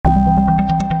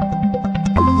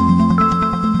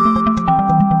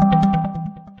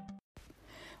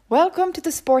Welcome to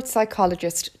the Sports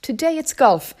Psychologist. Today it's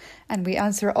golf, and we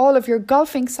answer all of your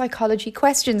golfing psychology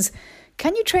questions.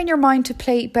 Can you train your mind to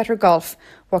play better golf?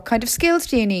 What kind of skills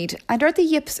do you need? And are the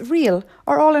yips real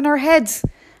or all in our heads?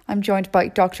 I'm joined by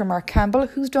Dr Mark Campbell,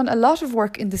 who's done a lot of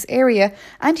work in this area,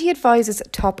 and he advises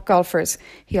top golfers.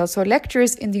 He also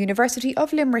lectures in the University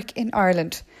of Limerick in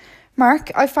Ireland. Mark,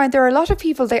 I find there are a lot of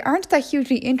people, they aren't that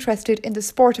hugely interested in the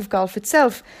sport of golf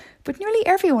itself, but nearly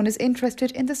everyone is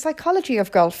interested in the psychology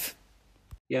of golf.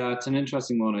 Yeah, it's an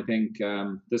interesting one. I think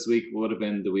this week would have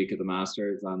been the week of the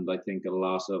Masters, and I think a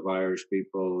lot of Irish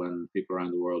people and people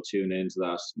around the world tune into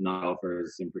that.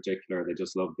 Non-golfers in particular, they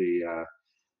just love the.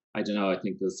 I don't know. I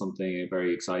think there's something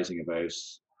very exciting about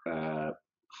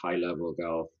high-level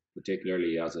golf,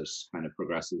 particularly as it kind of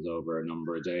progresses over a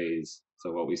number of days.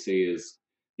 So what we see is,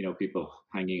 people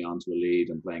hanging on to a lead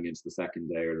and playing into the second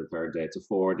day or the third day. It's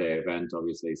a 4-day event,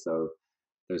 obviously, so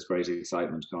there's great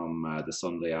excitement come the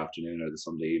Sunday afternoon or the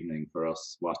Sunday evening for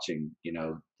us watching,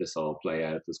 this all play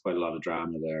out. There's quite a lot of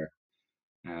drama there.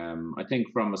 I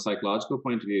think from a psychological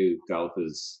point of view, golf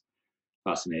is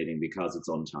fascinating because it's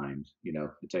untimed.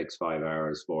 It takes 5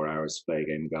 hours, 4 hours to play a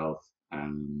game of golf.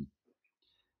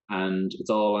 And it's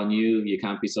all on you. You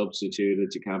can't be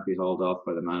substituted. You can't be hauled off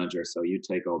by the manager. So you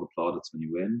take all the plaudits when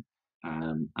you win.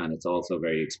 And it's also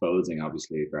very exposing,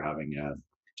 obviously, if you're having a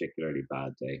particularly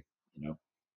bad day.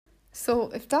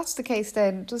 So if that's the case,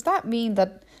 then does that mean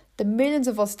that the millions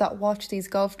of us that watch these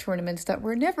golf tournaments, that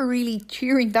we're never really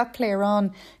cheering that player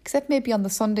on, except maybe on the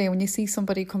Sunday when you see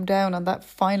somebody come down on that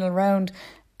final round,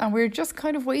 and we're just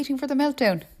kind of waiting for the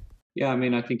meltdown? Yeah, I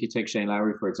mean, I think you take Shane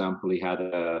Lowry, for example. He had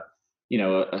a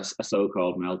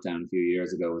so-called meltdown a few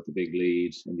years ago with the big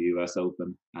lead in the US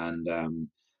Open. And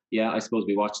yeah, I suppose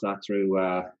we watched that through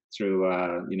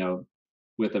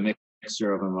with a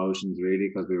mixture of emotions, really,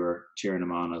 because we were cheering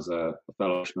him on as a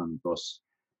fellowman.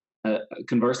 But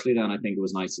conversely, then I think it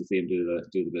was nice to see him do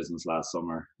the business last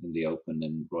summer in the Open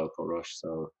in Royal Portrush.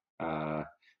 So I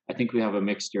think we have a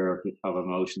mixture of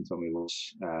emotions when we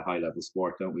watch high level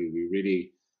sport, don't we? We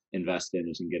really invest in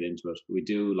it and get into it. We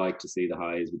do like to see the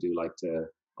highs. We do like to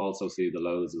also see the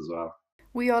lows as well.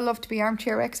 We all love to be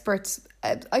armchair experts.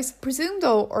 I presume,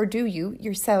 though, or do you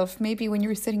yourself, maybe when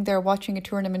you're sitting there watching a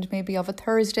tournament, maybe of a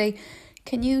Thursday,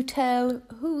 can you tell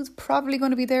who's probably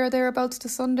going to be there or thereabouts to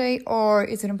Sunday, or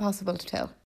is it impossible to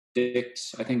tell?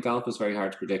 I think golf is very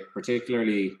hard to predict,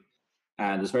 particularly,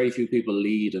 and there's very few people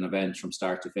lead an event from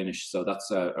start to finish. So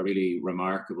that's a really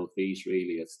remarkable feat,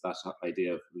 really. It's that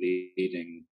idea of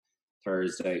leading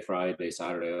Thursday, Friday,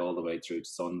 Saturday, all the way through to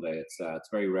Sunday. It's a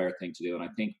very rare thing to do, and I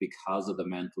think because of the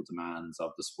mental demands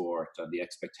of the sport and the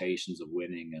expectations of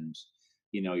winning, and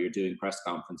you're doing press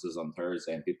conferences on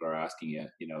Thursday, and people are asking you,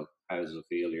 how does it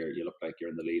feel? You look like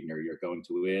you're in the lead, or you're going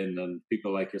to win, and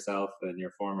people like yourself in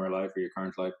your former life or your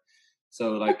current life,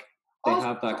 so like they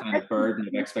have that kind of burden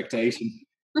of expectation.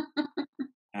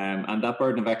 And that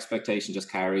burden of expectation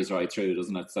just carries right through,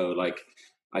 doesn't it? So like,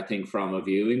 I think from a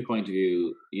viewing point of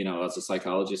view, as a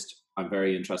psychologist, I'm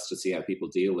very interested to see how people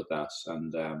deal with that.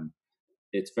 And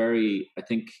it's very, I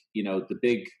think, the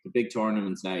big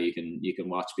tournaments now, you can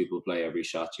watch people play every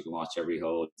shot, you can watch every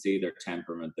hole, see their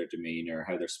temperament, their demeanor,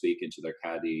 how they're speaking to their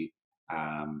caddy.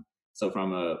 So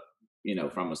from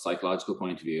a psychological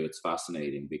point of view, it's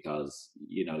fascinating because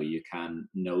you can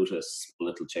notice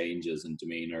little changes in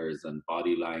demeanors and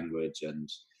body language, and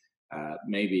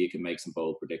maybe you can make some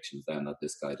bold predictions then that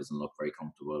this guy doesn't look very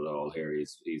comfortable at all here.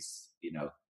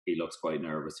 He looks quite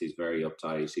nervous. He's very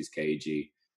uptight. He's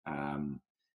cagey. Um,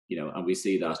 and we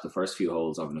see that the first few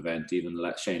holes of an event, even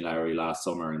Shane Lowry last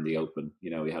summer in the Open, he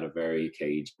had a very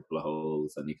cagey couple of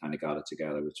holes and he kind of got it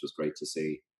together, which was great to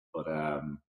see. But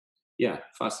yeah,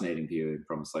 fascinating viewing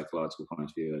from a psychological point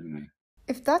of view anyway.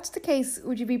 If that's the case,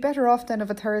 would you be better off then of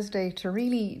a Thursday to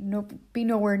really be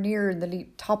nowhere near in the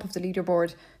top of the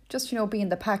leaderboard, just be in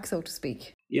the pack, so to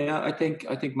speak? Yeah, I think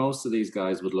most of these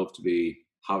guys would love to be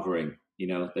hovering.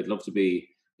 They'd love to be.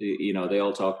 They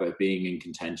all talk about being in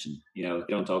contention. They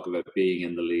don't talk about being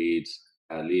in the lead,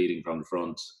 leading from the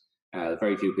front.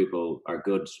 Very few people are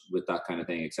good with that kind of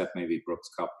thing, except maybe Brooks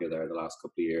Koepka there the last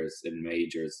couple of years in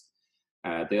majors.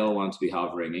 They all want to be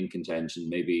hovering in contention,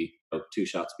 maybe 2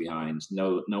 shots behind.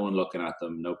 No one looking at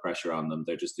them, no pressure on them.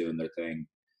 They're just doing their thing,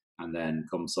 and then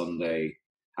come Sunday,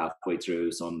 halfway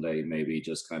through Sunday, maybe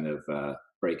just kind of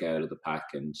break out of the pack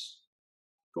and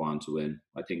go on to win.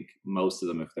 I think most of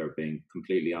them, if they're being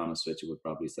completely honest with you, would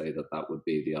probably say that that would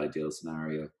be the ideal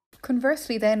scenario.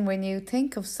 Conversely, then, when you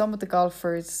think of some of the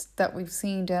golfers that we've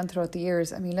seen down throughout the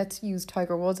years, I mean, let's use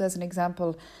Tiger Woods as an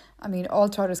example. I mean, all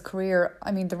throughout his career,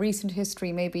 I mean, the recent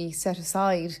history maybe set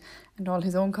aside and all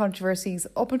his own controversies,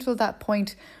 up until that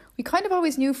point, we kind of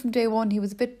always knew from day one he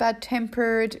was a bit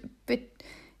bad-tempered, a bit,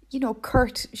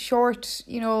 curt, short.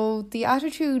 The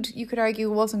attitude, you could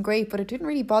argue, wasn't great, but it didn't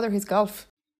really bother his golf.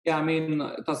 Yeah, I mean,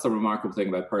 that's the remarkable thing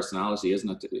about personality,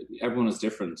 isn't it? Everyone is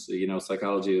different.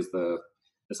 Psychology is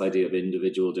this idea of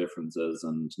individual differences,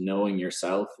 and knowing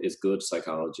yourself is good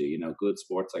psychology. Good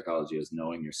sports psychology is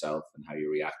knowing yourself and how you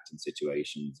react in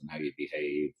situations and how you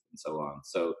behave and so on.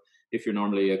 So if you're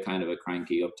normally a kind of a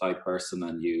cranky, uptight person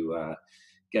and you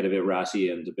get a bit ratty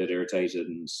and a bit irritated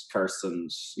and curse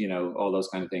and, all those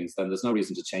kind of things, then there's no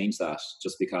reason to change that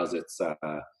just because it's,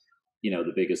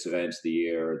 the biggest event of the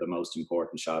year or the most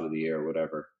important shot of the year or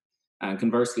whatever. And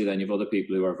conversely, then you have other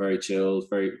people who are very chilled,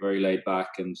 very, very laid back.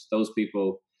 And those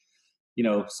people,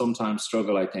 sometimes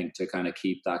struggle, I think, to kind of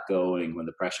keep that going when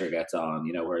the pressure gets on,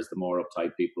 whereas the more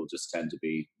uptight people just tend to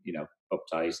be,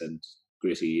 uptight and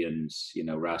gritty and,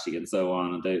 ratty and so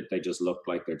on. And they just look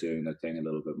like they're doing their thing a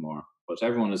little bit more. But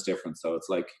everyone is different. So it's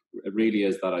like, it really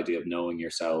is that idea of knowing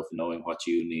yourself, knowing what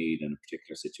you need in a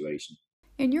particular situation.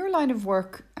 In your line of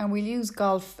work, and we'll use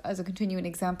golf as a continuing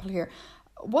example here,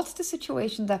 what's the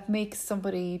situation that makes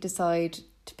somebody decide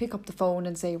to pick up the phone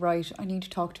and say, right, I need to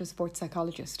talk to a sports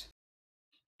psychologist?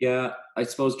 Yeah, I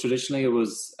suppose traditionally it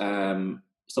was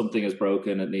something is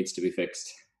broken, it needs to be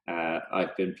fixed.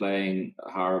 I've been playing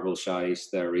horrible shite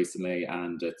there recently,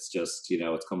 and it's just,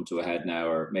 it's come to a head now,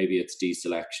 or maybe it's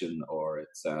deselection, or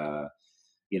it's,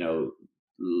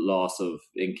 loss of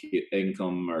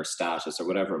income or status or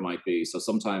whatever it might be. So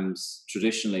sometimes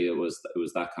traditionally it was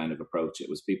that kind of approach. It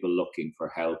was people looking for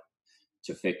help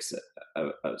to fix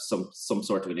some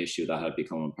sort of an issue that had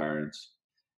become apparent.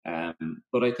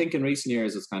 But I think in recent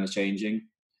years it's kind of changing.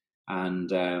 And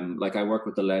like I work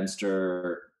with the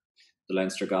Leinster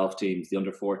golf teams, the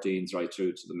under 14s right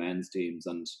through to the men's teams.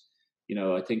 And,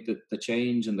 I think that the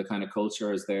change and the kind of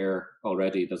culture is there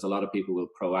already. There's a lot of people who will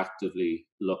proactively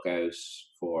look out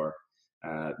for,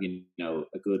 a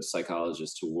good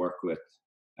psychologist to work with,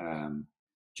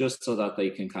 just so that they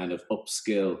can kind of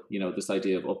upskill, this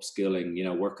idea of upskilling,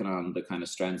 working on the kind of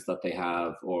strengths that they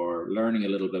have, or learning a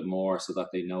little bit more so that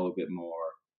they know a bit more.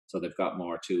 So they've got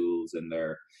more tools in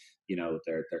their,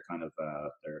 their kind of,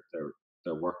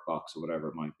 their work box or whatever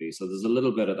it might be. So there's a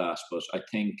little bit of that, but I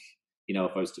think,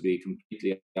 if I was to be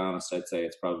completely honest, I'd say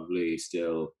it's probably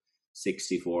still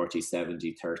 60-40,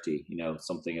 70-30,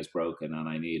 something is broken and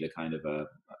I need a kind of a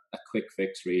quick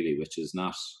fix really, which is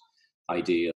not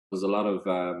ideal. There's a lot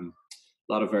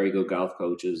of very good golf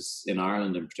coaches in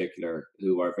Ireland in particular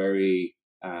who are very,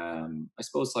 I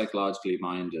suppose, psychologically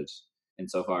minded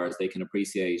insofar as they can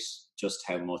appreciate just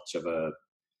how much of a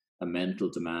mental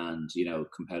demand,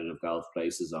 competitive golf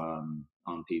places on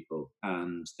people.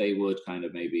 And they would kind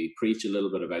of maybe preach a little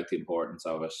bit about the importance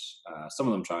of it. Some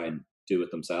of them try and do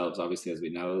it themselves, obviously, as we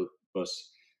know, but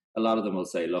a lot of them will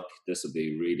say, look, this will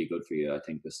be really good for you. I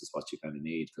think this is what you kind of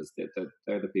need, because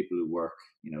they're the people who work,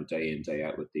 day in, day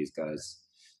out with these guys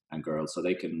and girls. So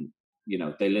they can,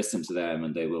 they listen to them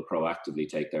and they will proactively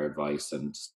take their advice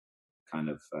and kind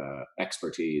of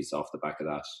expertise off the back of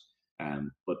that.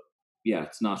 But yeah,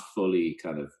 it's not fully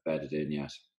kind of bedded in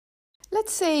yet.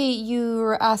 Let's say you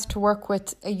were asked to work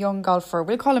with a young golfer.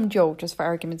 We'll call him Joe, just for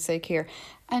argument's sake here.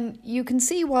 And you can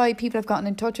see why people have gotten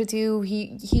in touch with you.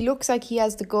 He looks like he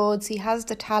has the goods. He has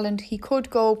the talent. He could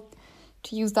go,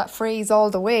 to use that phrase,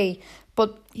 all the way.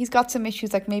 But he's got some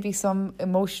issues, like maybe some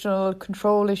emotional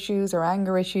control issues or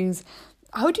anger issues.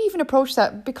 How do you even approach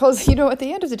that? Because, at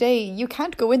the end of the day, you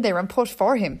can't go in there and push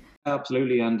for him.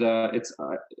 Absolutely. And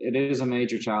it is a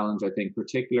major challenge, I think,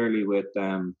 particularly with,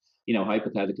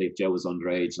 hypothetically, if Joe was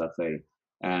underage, let's say,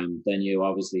 then you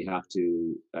obviously have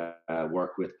to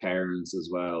work with parents as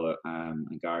well, and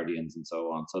guardians and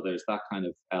so on. So there's that kind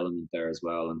of element there as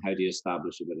well. And how do you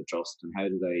establish a bit of trust, and how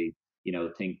do they,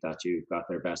 think that you've got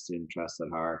their best interests at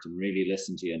heart and really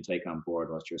listen to you and take on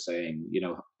board what you're saying?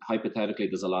 Hypothetically,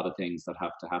 there's a lot of things that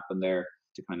have to happen there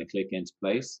to kind of click into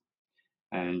place.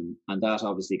 And that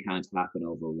obviously can't happen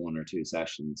over one or two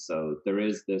sessions. So there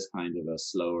is this kind of a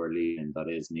slower lead-in that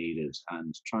is needed,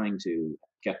 and trying to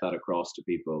get that across to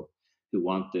people who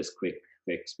want this quick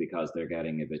fix because they're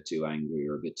getting a bit too angry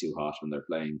or a bit too hot when they're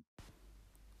playing.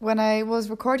 When I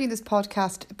was recording this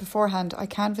podcast beforehand, I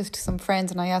canvassed some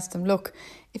friends and I asked them, look,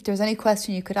 if there's any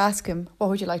question you could ask him,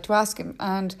 what would you like to ask him?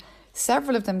 And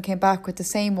several of them came back with the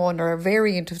same one or a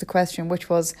variant of the question, which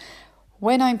was,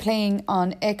 when I'm playing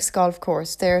on X golf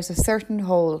course, there's a certain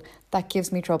hole that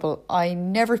gives me trouble. I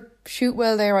never shoot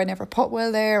well there, I never putt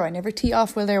well there, I never tee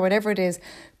off well there, whatever it is.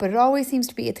 But it always seems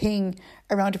to be a thing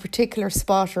around a particular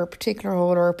spot or a particular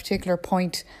hole or a particular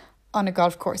point on a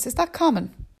golf course. Is that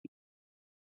common?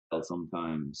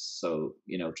 Sometimes. So,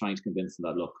 trying to convince them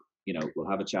that, look, we'll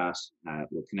have a chat,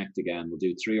 we'll connect again, we'll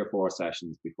do 3 or 4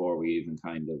 sessions before we even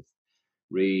kind of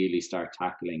really start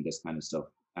tackling this kind of stuff.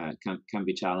 Can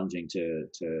be challenging to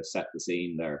set the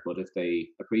scene there, but if they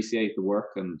appreciate the work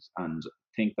and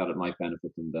think that it might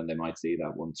benefit them, then they might see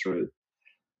that one through.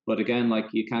 But again, like,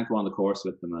 you can't go on the course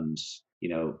with them and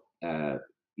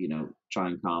try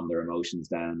and calm their emotions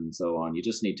down and so on. You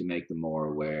just need to make them more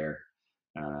aware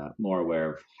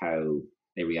of how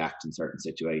they react in certain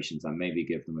situations, and maybe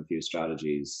give them a few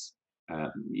strategies,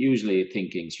 usually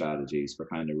thinking strategies for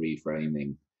kind of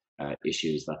reframing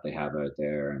issues that they have out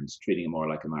there, and treating it more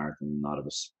like a marathon,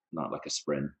 not like a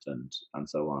sprint, and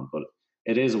so on. But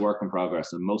it is a work in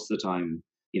progress, and most of the time,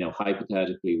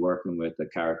 hypothetically working with a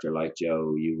character like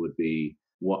Joe,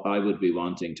 I would be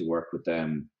wanting to work with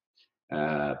them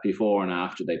before and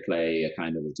after they play a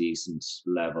kind of a decent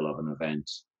level of an event,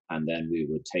 and then we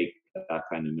would take that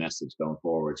kind of message going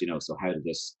forward. So how did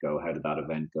this go? How did that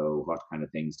event go? What kind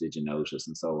of things did you notice,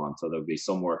 and so on? So there'll be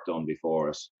some work done before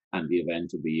it, and the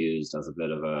event will be used as a bit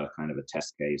of a kind of a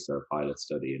test case or a pilot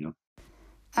study.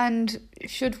 And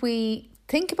should we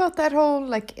think about that hole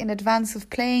like in advance of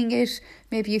playing it,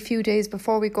 maybe a few days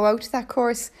before we go out to that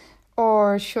course,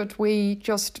 or should we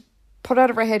just put out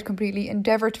of our head completely,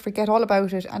 endeavour to forget all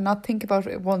about it and not think about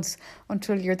it at once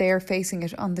until you're there facing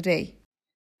it on the day?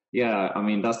 Yeah, I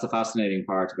mean, that's the fascinating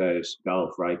part about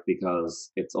golf, right?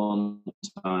 Because it's on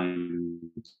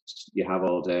time. You have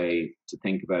all day to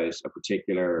think about a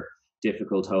particular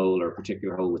difficult hole, or a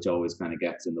particular hole which always kind of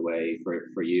gets in the way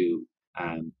for you.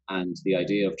 And the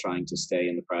idea of trying to stay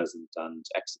in the present and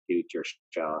execute your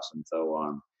shot and so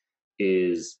on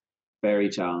is very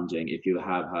challenging if you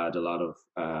have had a lot of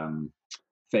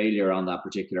failure on that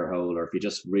particular hole, or if you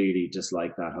just really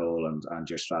dislike that hole and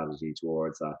your strategy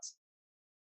towards that.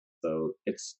 So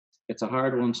it's a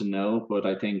hard one to know, but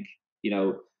I think,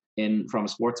 in from a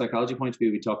sports psychology point of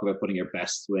view, we talk about putting your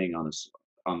best swing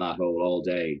on that hole all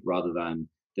day, rather than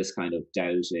this kind of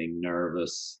doubting,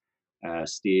 nervous,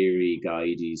 steery,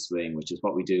 guidey swing, which is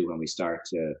what we do when we start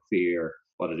to fear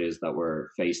what it is that we're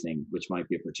facing, which might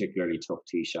be a particularly tough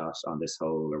tee shot on this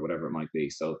hole or whatever it might be.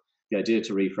 So the idea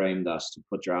to reframe that, to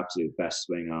put your absolute best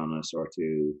swing on it, or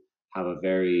to have a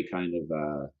very kind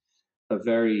of a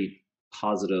very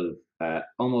positive,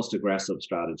 almost aggressive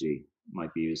strategy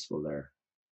might be useful there.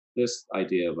 This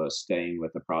idea of us staying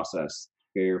with the process,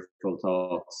 fearful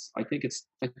thoughts, I think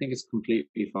it's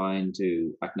completely fine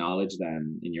to acknowledge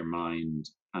them in your mind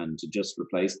and to just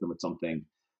replace them with something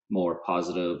more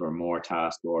positive or more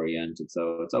task oriented.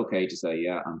 So it's okay to say,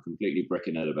 yeah, I'm completely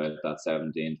bricking it about that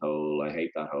 17th hole. I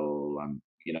hate that hole.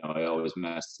 I always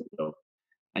mess it up.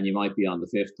 And you might be on the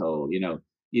 5th hole.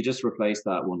 You just replace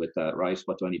that one with that, right?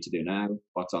 What do I need to do now?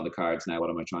 What's on the cards now? What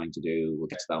am I trying to do? We'll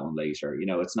get to that one later.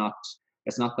 It's not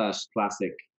that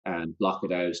classic and block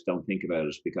it out, don't think about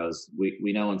it, because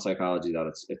we know in psychology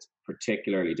that it's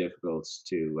particularly difficult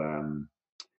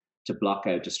to block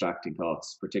out distracting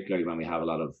thoughts, particularly when we have a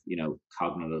lot of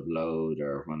cognitive load,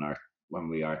 or when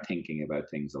we are thinking about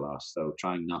things a lot. So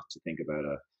trying not to think about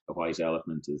a white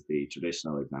elephant is the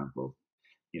traditional example.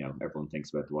 Everyone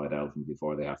thinks about the white elephant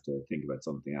before they have to think about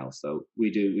something else. So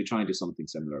we try and do something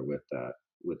similar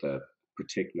with a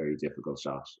particularly difficult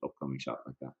upcoming shot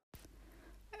like that.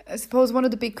 I suppose one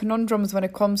of the big conundrums when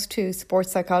it comes to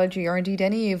sports psychology, or indeed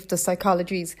any of the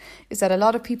psychologies, is that a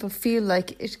lot of people feel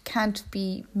like it can't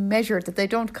be measured, that they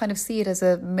don't kind of see it as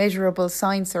a measurable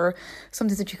science or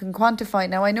something that you can quantify.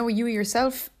 Now, I know you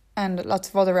yourself and lots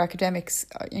of other academics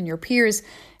and your peers,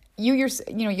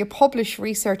 you publish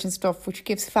research and stuff which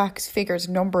gives facts, figures,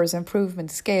 numbers,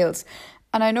 improvements, scales.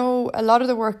 And I know a lot of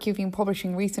the work you've been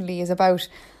publishing recently is about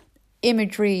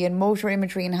imagery and motor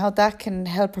imagery and how that can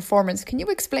help performance. Can you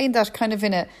explain that kind of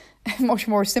in a much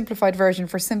more simplified version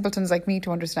for simpletons like me to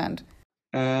understand?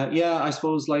 Yeah, I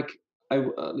suppose, like, as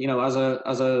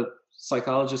a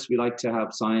psychologist, we like to have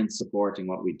science supporting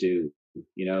what we do.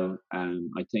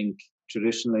 And I think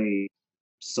traditionally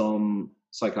some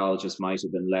psychologists might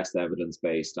have been less evidence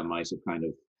based and might have kind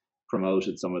of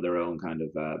promoted some of their own kind of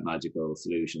magical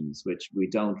solutions, which we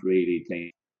don't really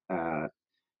think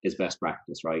is best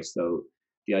practice, right? So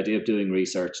the idea of doing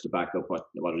research to back up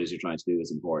what it is you're trying to do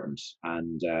is important.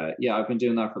 And I've been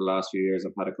doing that for the last few years.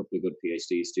 I've had a couple of good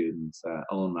PhD students,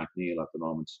 Owen McNeil at the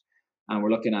moment, And we're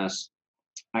looking at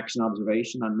action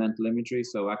observation and mental imagery.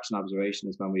 So action observation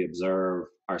is when we observe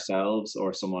ourselves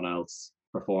or someone else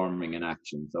performing an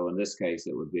action. So in this case,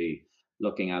 it would be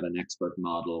looking at an expert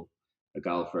model, a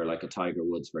golfer like a Tiger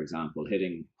Woods, for example,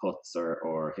 hitting putts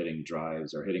or hitting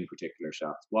drives or hitting particular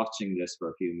shots, watching this for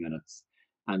a few minutes,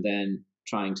 and then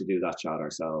trying to do that shot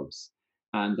ourselves.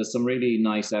 And there's some really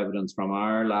nice evidence from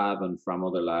our lab and from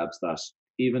other labs that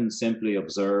even simply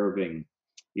observing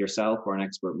yourself or an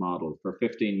expert model for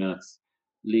 15 minutes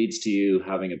leads to you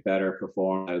having a better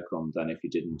performance outcome than if you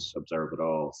didn't observe at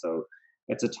all. So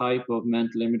it's a type of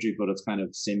mental imagery, but it's kind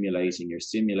of you're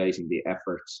simulating the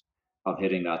effort of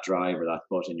hitting that drive or that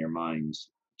putt in your mind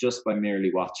just by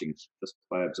merely watching it, just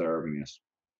by observing it.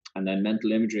 And then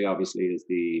mental imagery obviously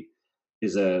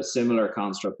is a similar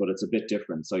construct, but it's a bit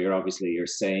different. So you're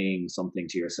saying something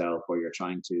to yourself, or you're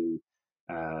trying to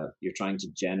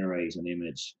generate an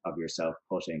image of yourself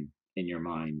putting in your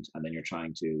mind, and then you're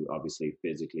trying to obviously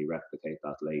physically replicate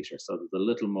that later. So there's a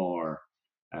little more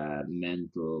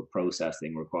mental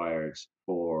processing required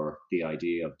for the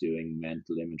idea of doing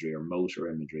mental imagery or motor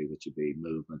imagery, which would be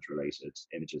movement related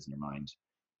images in your mind,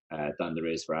 than there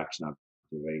is for action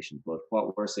observation. But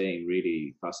what we're seeing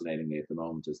really fascinatingly at the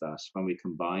moment is that when we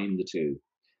combine the two,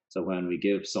 so when we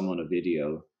give someone a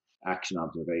video, action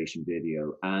observation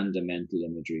video, and a mental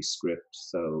imagery script,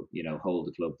 so, hold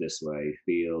the club this way,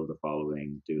 feel the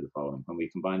following, do the following. When we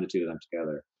combine the two of them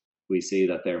together, we see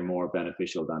that they're more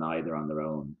beneficial than either on their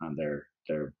own, and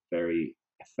they're very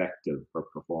effective for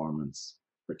performance,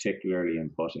 particularly in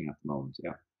putting at the moment.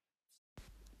 Yeah.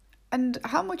 And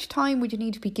how much time would you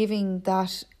need to be giving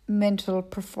that mental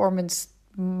performance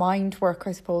mind work,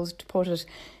 I suppose, to put it,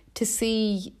 to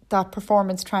see that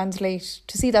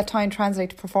time translate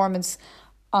to performance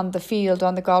on the field,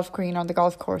 on the golf green, on the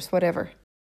golf course, whatever?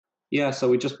 Yeah, so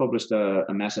we just published a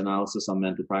meta-analysis on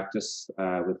mental practice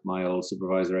with my old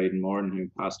supervisor, Aidan Moran, who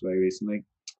passed away recently.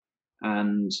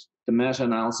 And the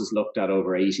meta-analysis looked at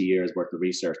over 80 years worth of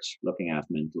research, looking at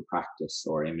mental practice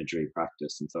or imagery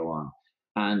practice and so on.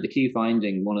 And the key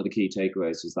finding, one of the key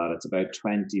takeaways, was that it's about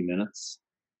 20 minutes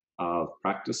of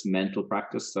practice, mental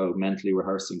practice. So mentally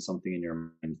rehearsing something in your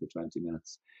mind for 20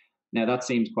 minutes. Now that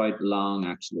seems quite long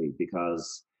actually,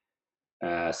 because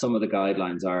some of the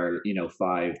guidelines are,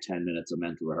 5-10 minutes of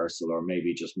mental rehearsal, or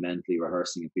maybe just mentally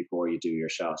rehearsing it before you do your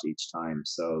shot each time.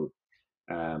 So,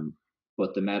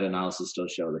 but the meta-analysis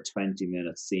does show that 20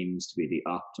 minutes seems to be the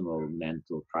optimal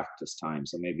mental practice time.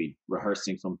 So maybe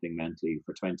rehearsing something mentally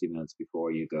for 20 minutes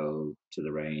before you go to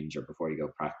the range, or before you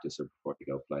go practice, or before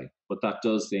you go play. But that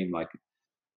does seem like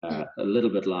a little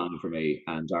bit long for me.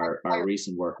 And our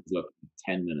recent work is looking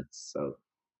at 10 minutes. So,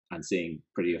 and seeing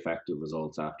pretty effective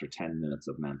results after 10 minutes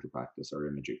of mental practice or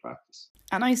imagery practice.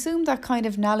 And I assume that kind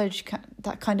of knowledge,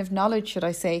 should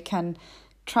I say, can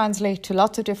translate to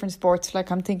lots of different sports. Like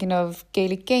I'm thinking of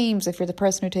Gaelic games, if you're the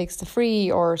person who takes the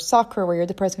free, or soccer, where you're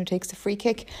the person who takes the free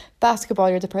kick, basketball,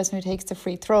 you're the person who takes the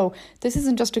free throw. This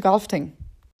isn't just a golf thing.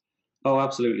 Oh,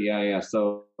 absolutely. Yeah.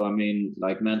 So, I mean,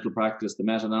 like mental practice, the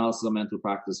meta-analysis of mental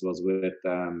practice was with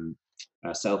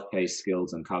self-paced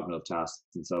skills and cognitive tasks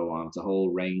and so on. It's a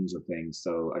whole range of things.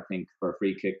 So I think for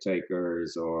free kick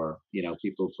takers, or,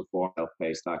 people perform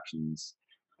self-paced actions,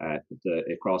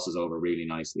 it crosses over really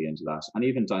nicely into that. And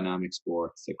even dynamic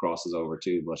sports, it crosses over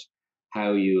too. But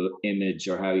how you image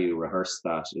or how you rehearse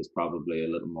that is probably a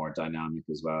little more dynamic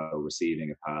as well,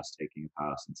 receiving a pass, taking a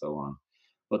pass, and so on.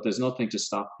 But there's nothing to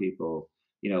stop people.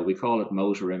 We call it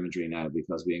motor imagery now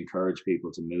because we encourage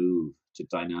people to move, to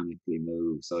dynamically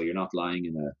move. So you're not lying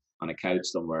on a couch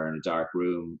somewhere in a dark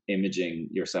room imaging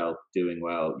yourself doing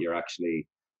well. You're actually,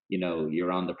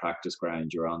 you're on the practice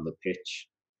ground, you're on the pitch,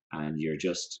 and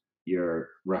you're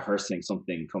rehearsing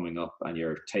something coming up, and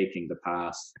you're taking the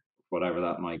pass, whatever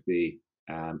that might be,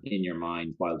 in your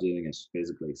mind while doing it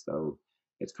physically. So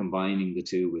it's combining the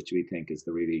two, which we think is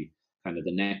the really kind of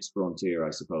the next frontier, I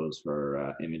suppose,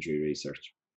 for imagery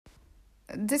research.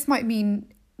 This might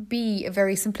be a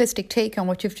very simplistic take on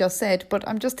what you've just said, but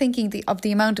I'm just thinking of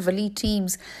the amount of elite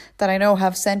teams that I know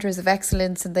have centres of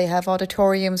excellence, and they have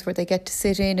auditoriums where they get to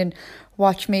sit in and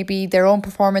watch maybe their own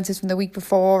performances from the week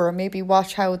before, or maybe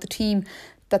watch how the team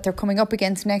that they're coming up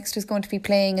against next is going to be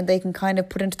playing, and they can kind of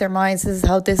put into their minds, this is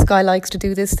how this guy likes to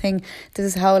do this thing, this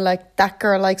is how like that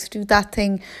girl likes to do that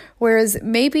thing. Whereas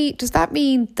maybe, does that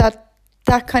mean that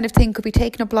kind of thing could be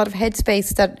taking up a lot of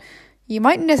headspace that you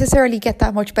mightn't necessarily get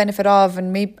that much benefit of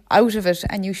and maybe out of it,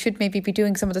 and you should maybe be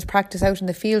doing some of this practice out in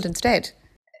the field instead?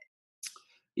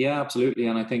 Yeah, absolutely.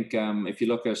 And I think if you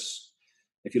look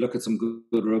at some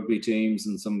good rugby teams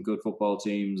and some good football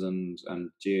teams and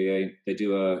GAA, they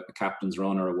do a captain's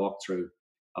run or a walkthrough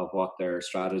what their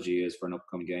strategy is for an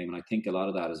upcoming game. And I think a lot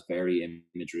of that is very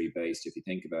imagery based. If you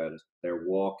think about it, they're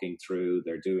walking through,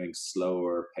 they're doing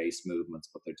slower pace movements,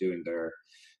 but they're doing their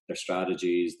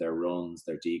strategies, their runs,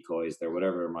 their decoys, their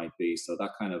whatever it might be. So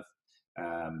that kind of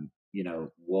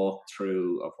walk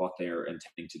through of what they're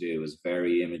intending to do is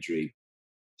very imagery.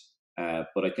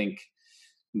 But I think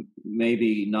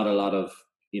maybe not a lot of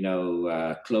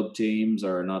club teams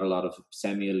or not a lot of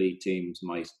semi-elite teams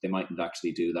mightn't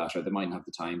actually do that, or they mightn't have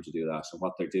the time to do that. So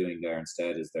what they're doing there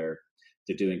instead is they're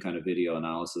doing kind of video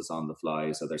analysis on the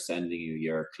fly. So they're sending you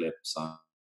your clips on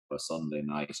a Sunday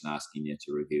night and asking you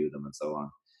to review them and so on.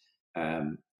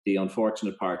 The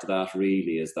unfortunate part of that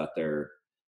really is that they're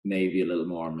maybe a little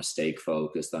more mistake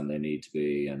focused than they need to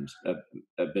be, and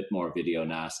a bit more video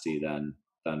nasty than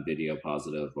video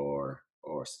positive or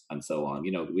and so on.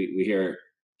 We hear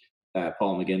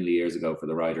Paul McGinley years ago for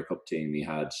the Ryder Cup team, he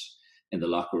had in the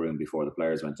locker room before the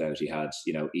players went out, he had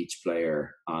each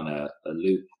player on a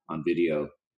loop on video,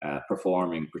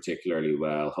 performing particularly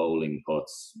well, holding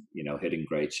putts, hitting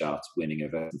great shots, winning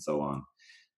events and so on.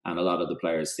 And a lot of the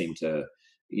players seem to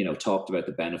talked about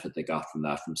the benefit they got from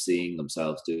that, from seeing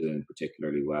themselves doing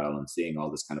particularly well and seeing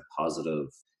all this kind of positive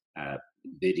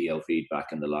video feedback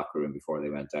in the locker room before they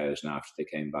went out and after they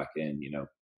came back in.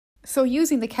 So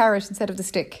using the carrot instead of the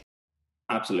stick.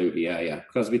 Absolutely, yeah.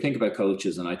 Because we think about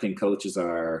coaches, and I think coaches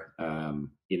are,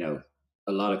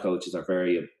 a lot of coaches are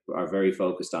very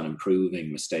focused on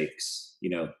improving mistakes.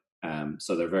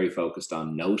 So they're very focused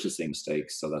on noticing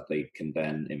mistakes so that they can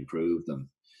then improve them.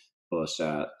 But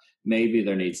maybe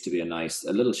there needs to be a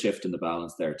little shift in the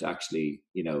balance there to actually,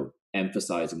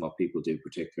 emphasizing what people do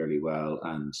particularly well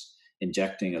and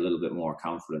injecting a little bit more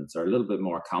confidence or a little bit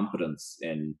more competence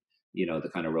in, the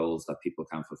kind of roles that people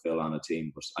can fulfill on a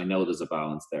team. But I know there's a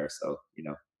balance there. So,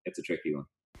 it's a tricky one.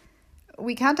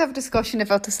 We can't have a discussion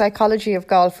about the psychology of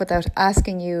golf without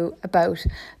asking you about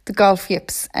the golf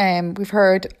yips. We've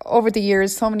heard over the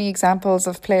years so many examples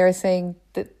of players saying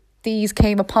that these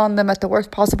came upon them at the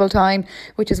worst possible time,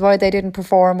 which is why they didn't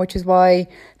perform, which is why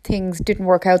things didn't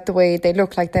work out the way they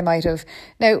looked like they might have.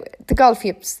 Now, the golf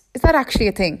yips, is that actually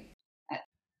a thing?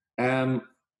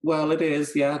 Well, it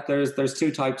is, yeah. There's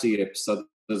two types of yips. So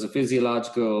there's a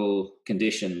physiological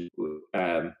condition,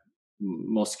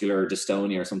 muscular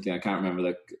dystonia or something. I can't remember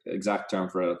the exact term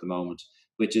for it at the moment,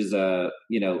 which is a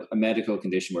medical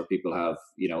condition where people have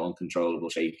uncontrollable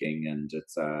shaking, and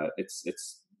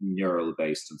it's neural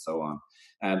based and so on.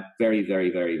 Very, very,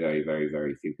 very, very, very,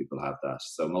 very few people have that.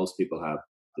 So most people have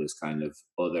this kind of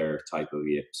other type of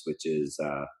yips, which is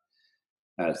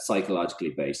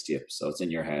psychologically based yips. So it's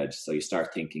in your head. So you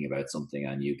start thinking about something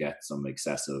and you get some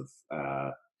excessive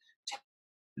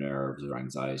nerves or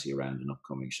anxiety around an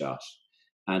upcoming shot.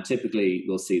 And typically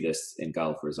we'll see this in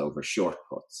golfers over short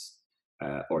putts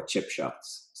or chip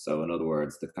shots. So in other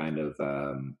words, the kind of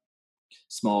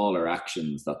smaller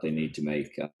actions that they need to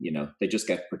make, they just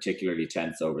get particularly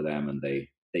tense over them and they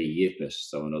yip it.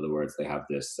 So in other words, they have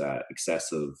this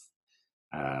excessive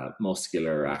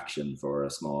muscular action for a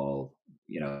small,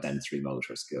 sensory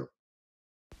motor skill.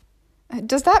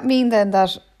 Does that mean then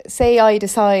that, say I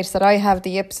decide that I have the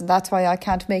yips and that's why I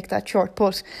can't make that short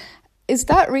putt, is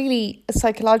that really a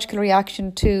psychological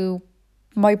reaction to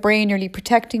my brain really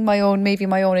protecting my own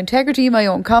integrity, my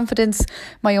own confidence,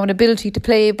 my own ability to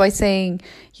play by saying,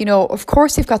 of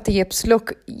course you've got the yips,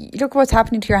 look what's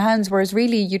happening to your hands, whereas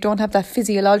really you don't have that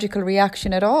physiological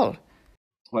reaction at all?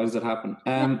 Why does it happen?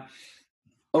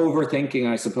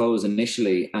 Overthinking, I suppose,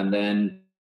 initially, and then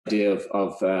idea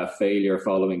of failure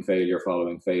following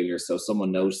failure. So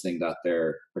someone noticing that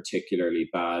they're particularly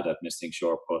bad at missing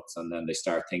short putts, and then they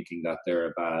start thinking that they're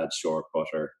a bad short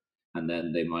putter, and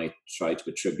then they might try to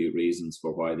attribute reasons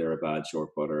for why they're a bad short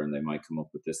putter, and they might come up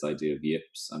with this idea of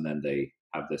yips, and then they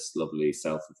have this lovely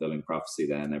self-fulfilling prophecy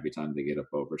then every time they get up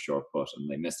over a short putt and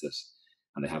they miss it,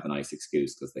 and they have a nice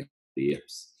excuse because they have the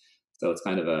yips. So it's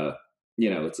kind of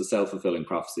it's a self-fulfilling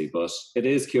prophecy, but it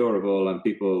is curable, and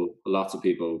lots of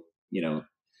people,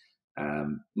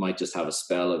 might just have a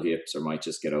spell of yips or might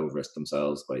just get over it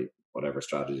themselves by whatever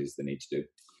strategies they need to do.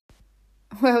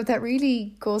 Well, that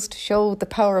really goes to show the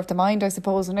power of the mind, I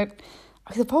suppose, and it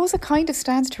kind of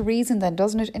stands to reason then,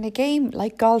 doesn't it? In a game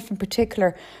like golf in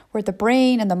particular, where the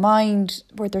brain and the mind,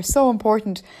 where they're so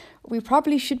important, we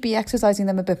probably should be exercising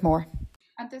them a bit more.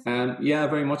 Yeah,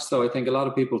 very much so. I think a lot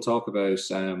of people talk about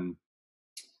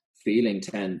feeling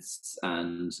tense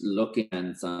and looking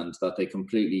tense and that they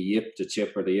completely yip to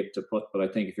chip or they yip to putt. But I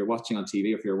think if you're watching on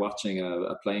TV, if you're watching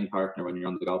a playing partner when you're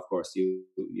on the golf course, you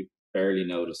barely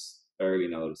notice.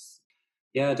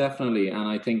 Yeah, definitely. And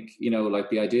I think, like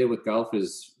the idea with golf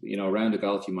is, around a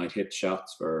golf, you might hit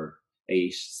shots for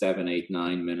 8, 7, 8,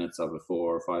 9 minutes of a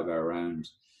 4 or 5 hour round.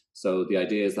 So the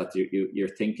idea is that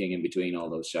you're thinking in between all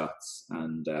those shots.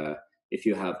 And if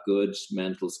you have good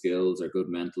mental skills or good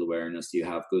mental awareness, you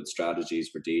have good strategies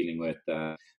for dealing with,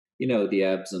 the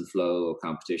ebbs and flow of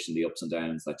competition, the ups and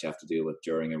downs that you have to deal with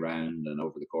during a round and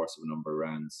over the course of a number of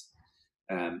rounds.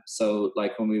 So,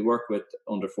 like when we work with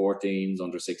under 14s,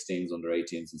 under 16s, under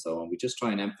 18s, and so on, we just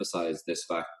try and emphasize this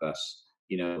fact that,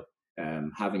 you know,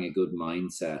 having a good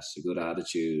mindset, a good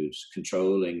attitude,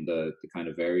 controlling the kind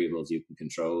of variables you can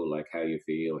control, like how you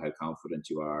feel, how confident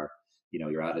you are,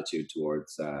 your attitude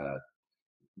towards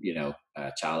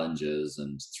challenges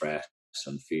and threats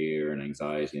and fear and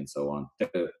anxiety and so on.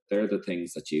 They're the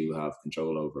things that you have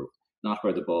control over, not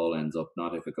where the ball ends up,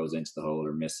 not if it goes into the hole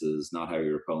or misses, not how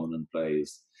your opponent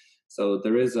plays. So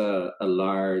there is a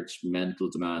large mental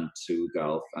demand to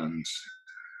golf, and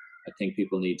I think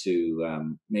people need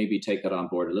to maybe take that on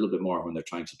board a little bit more when they're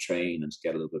trying to train and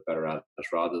get a little bit better at it,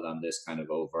 rather than this kind of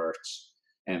overt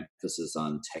emphasis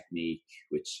on technique,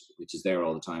 which is there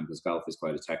all the time, because golf is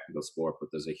quite a technical sport, but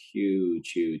there's a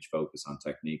huge focus on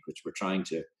technique, which we're trying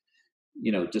to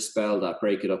dispel that,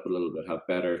 break it up a little bit, have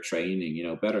better training.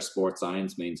 Better sports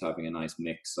science means having a nice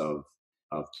mix of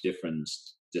different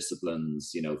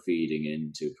disciplines, feeding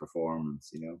into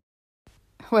performance.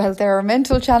 Well, there are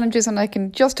mental challenges, and I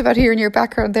can just about hear in your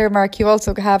background there, Mark, you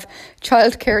also have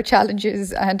childcare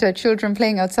challenges and children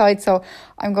playing outside. So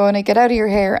I'm going to get out of your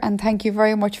hair and thank you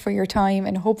very much for your time.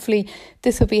 And hopefully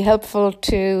this will be helpful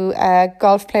to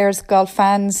golf players, golf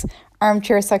fans,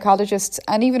 armchair psychologists,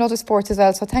 and even other sports as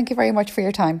well. So thank you very much for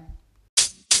your time.